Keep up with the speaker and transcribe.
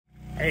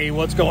Hey,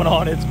 what's going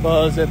on? It's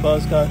Buzz at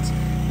Buzz Cuts.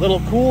 A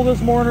little cool this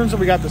morning, so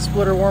we got the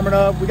splitter warming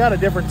up. We got a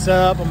different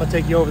setup. I'm gonna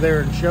take you over there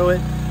and show it.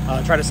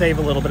 Try to save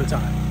a little bit of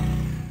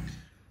time.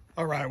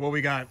 All right, what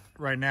we got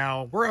right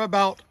now, we're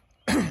about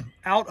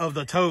out of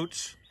the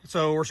totes,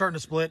 so we're starting to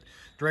split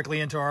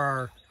directly into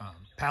our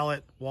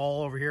pallet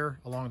wall over here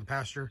along the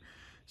pasture.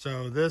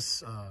 So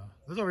this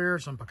over here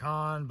is some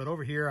pecan, but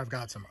over here I've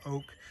got some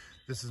oak.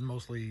 This is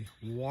mostly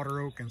water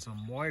oak and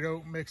some white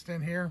oak mixed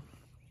in here.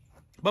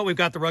 But we've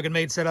got the Rugged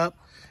Made set up,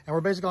 and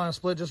we're basically gonna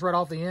split just right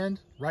off the end,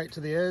 right to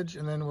the edge,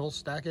 and then we'll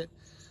stack it.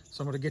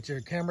 So I'm gonna get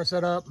your camera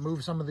set up,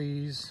 move some of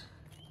these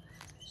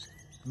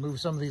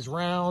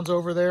rounds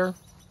over there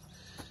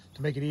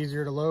to make it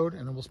easier to load,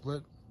 and then we'll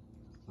split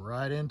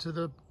right into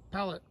the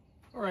pallet.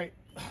 All right,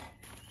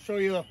 show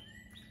you.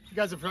 You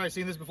guys have probably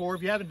seen this before.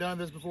 If you haven't done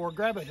this before,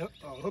 grab a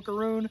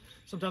hookaroon.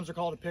 Sometimes they're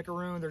called a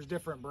pickaroon. There's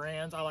different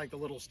brands. I like the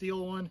little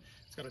steel one.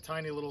 It's got a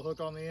tiny little hook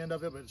on the end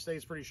of it, but it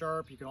stays pretty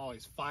sharp. You can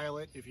always file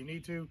it if you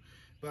need to,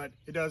 but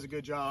it does a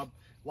good job.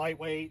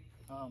 Lightweight,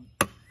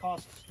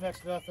 costs next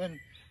to nothing,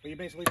 but you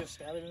basically just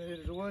stab it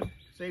into the wood.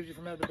 Saves you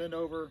from having to bend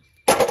over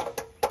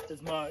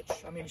as much.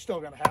 I mean, you're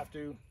still gonna have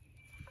to,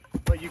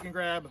 but you can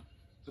grab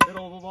the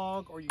middle of the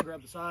log or you can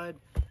grab the side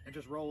and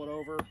just roll it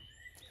over.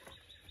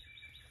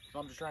 So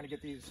I'm just trying to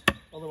get these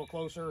a little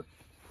closer,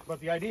 but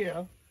the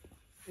idea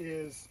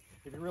is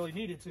if you really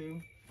needed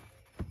to,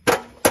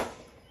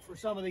 for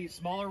some of these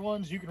smaller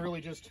ones, you can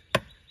really just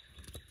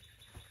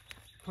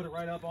put it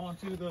right up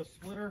onto the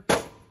splitter,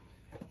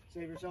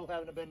 save yourself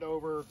having to bend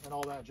over and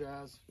all that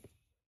jazz.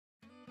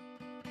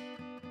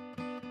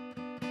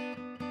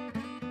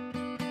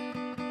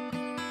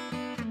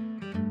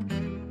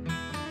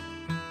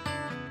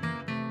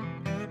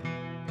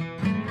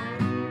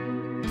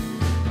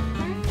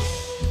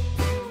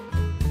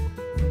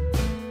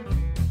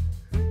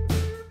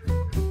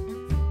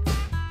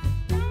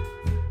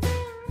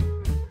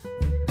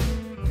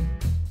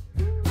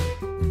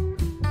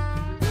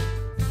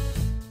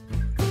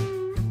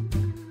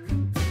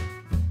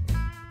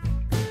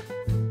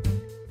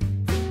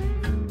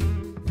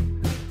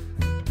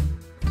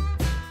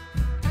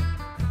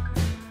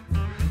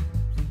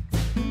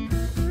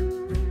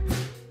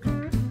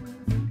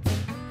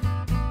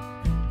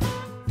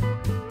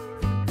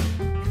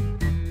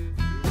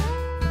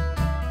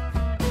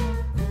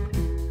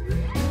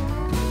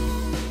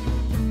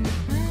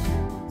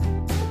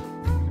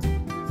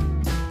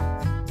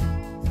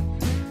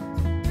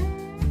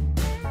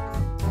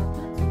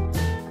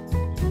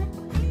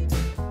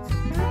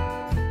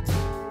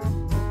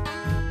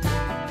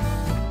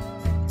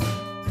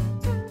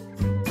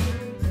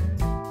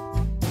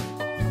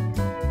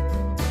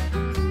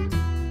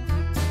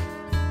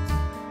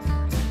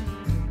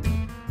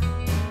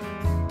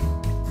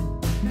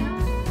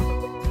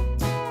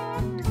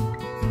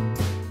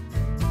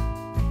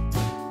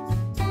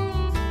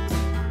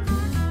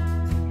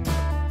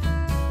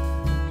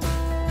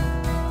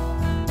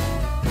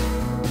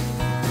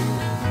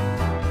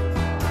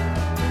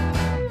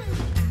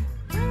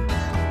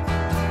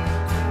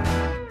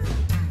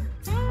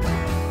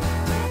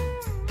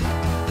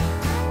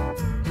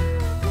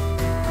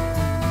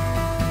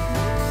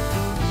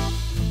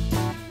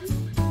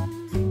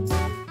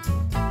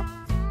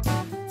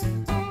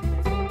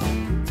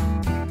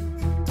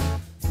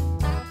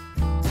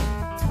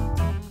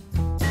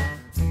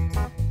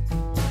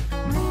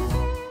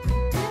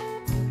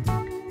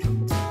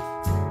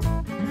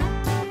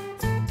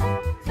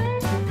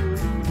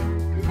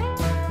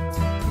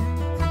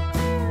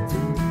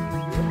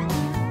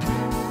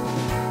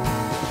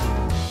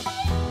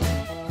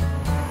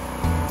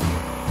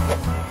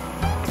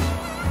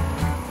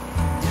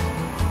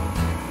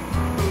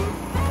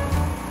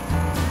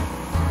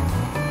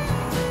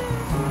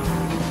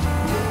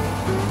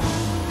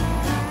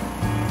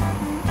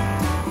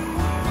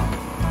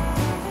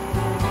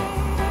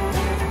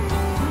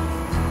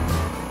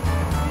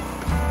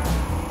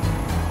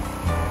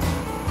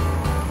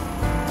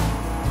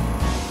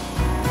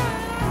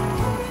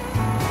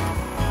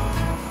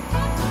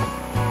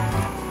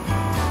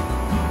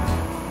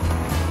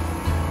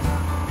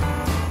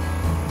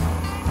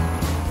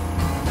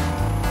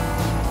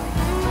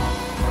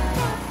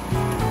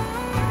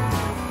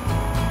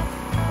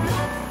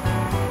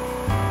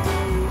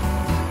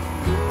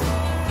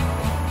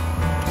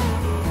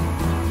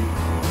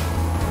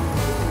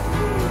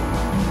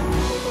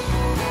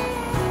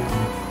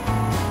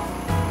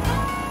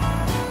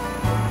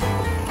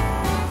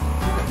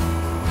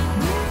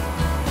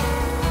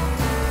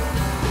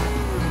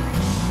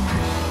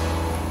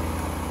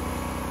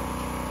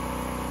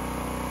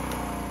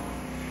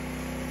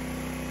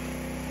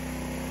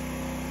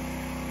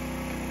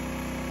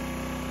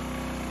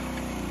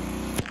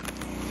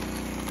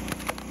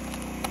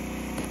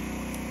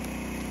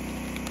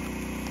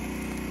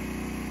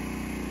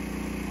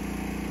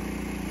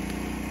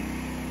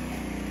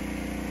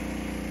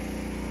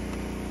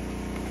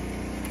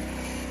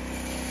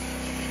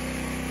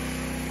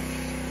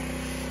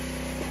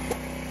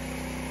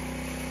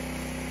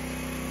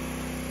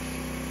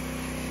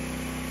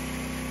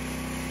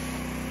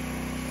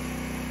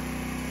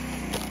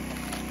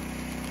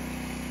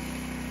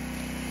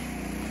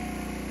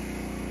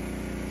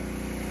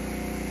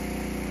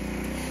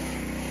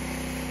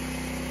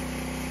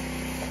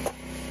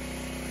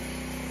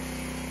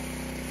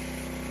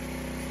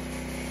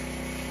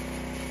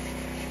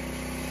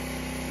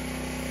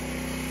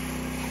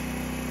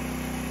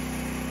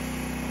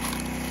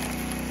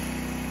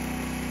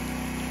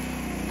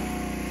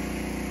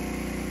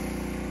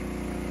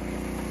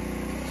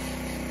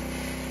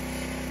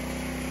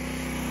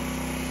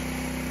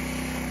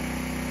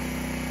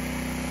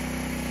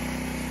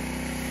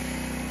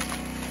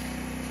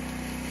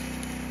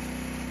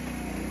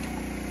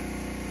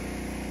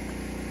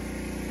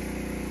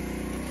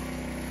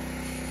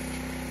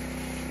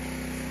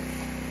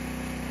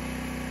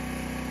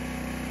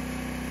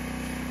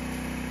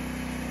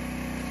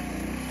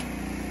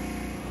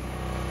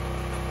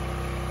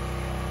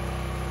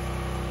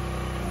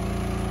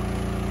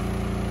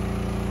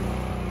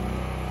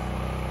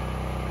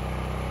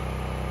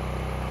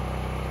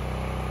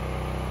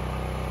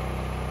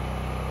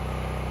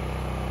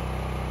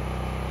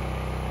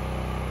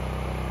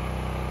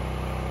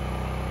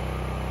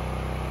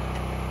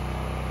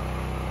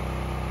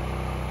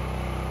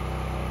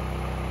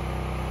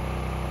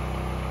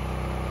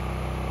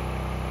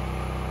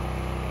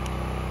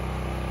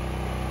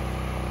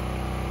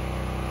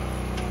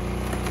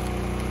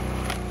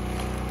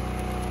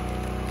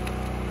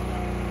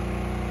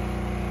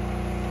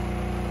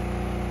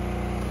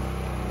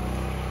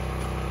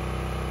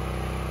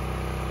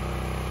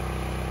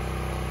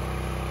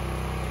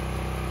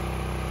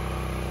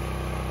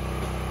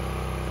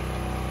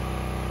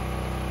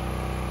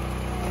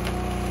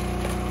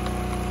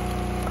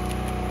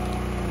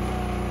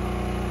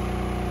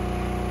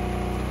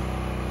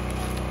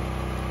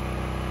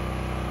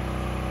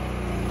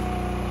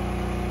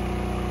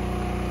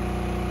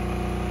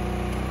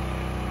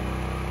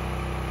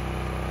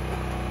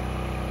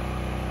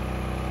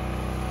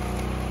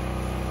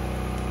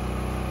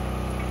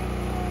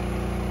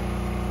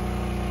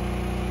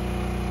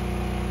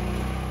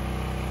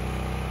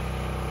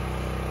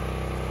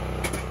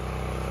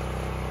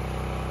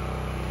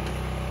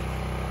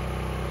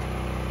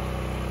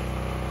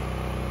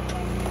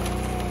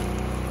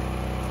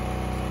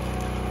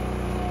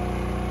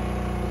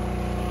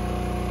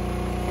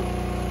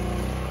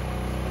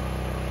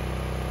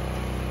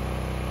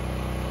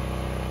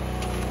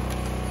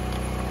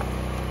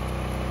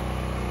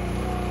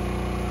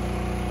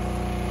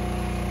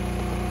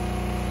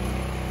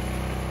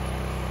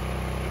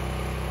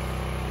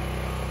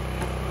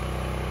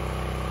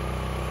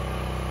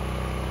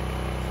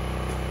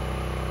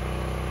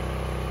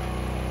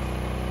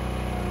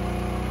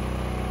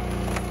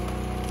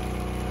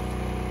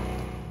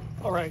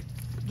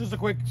 just a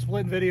quick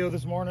split video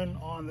this morning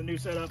on the new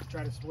setup to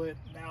try to split.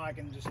 Now I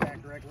can just stack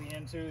directly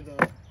into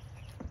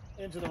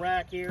the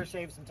rack here,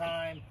 save some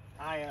time.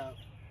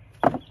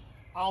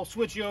 I'll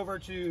switch you over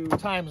to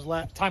time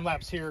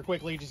lapse here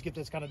quickly, just get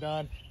this kind of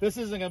done. This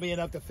isn't gonna be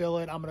enough to fill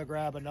it. I'm gonna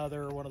grab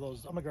another one of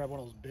those. I'm gonna grab one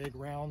of those big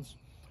rounds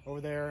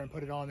over there and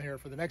put it on there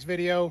for the next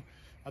video.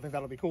 I think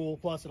that'll be cool.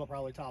 Plus it'll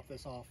probably top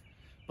this off.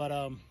 But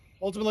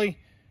ultimately,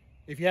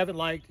 if you haven't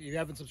liked, you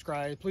haven't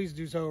subscribed, please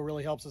do so. It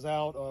really helps us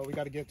out. We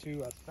got to get to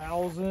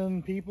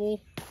 1,000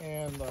 people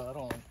and I don't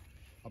know,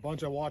 a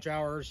bunch of watch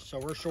hours. So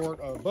we're short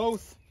of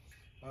both.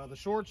 The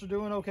shorts are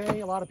doing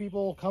okay. A lot of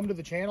people come to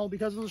the channel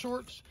because of the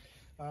shorts.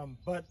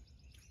 But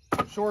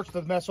shorts,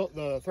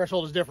 the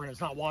threshold is different.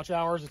 It's not watch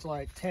hours. It's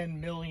like 10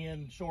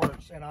 million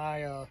shorts. And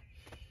I'm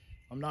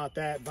not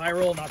that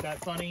viral, not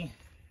that funny,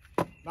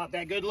 not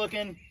that good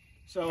looking.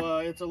 So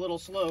it's a little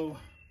slow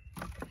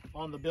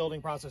on the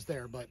building process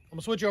there, but I'm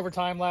gonna switch over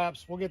time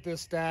lapse. We'll get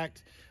this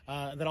stacked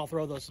and then I'll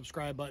throw the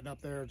subscribe button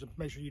up there to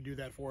make sure you do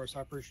that for us.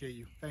 I appreciate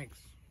you. Thanks.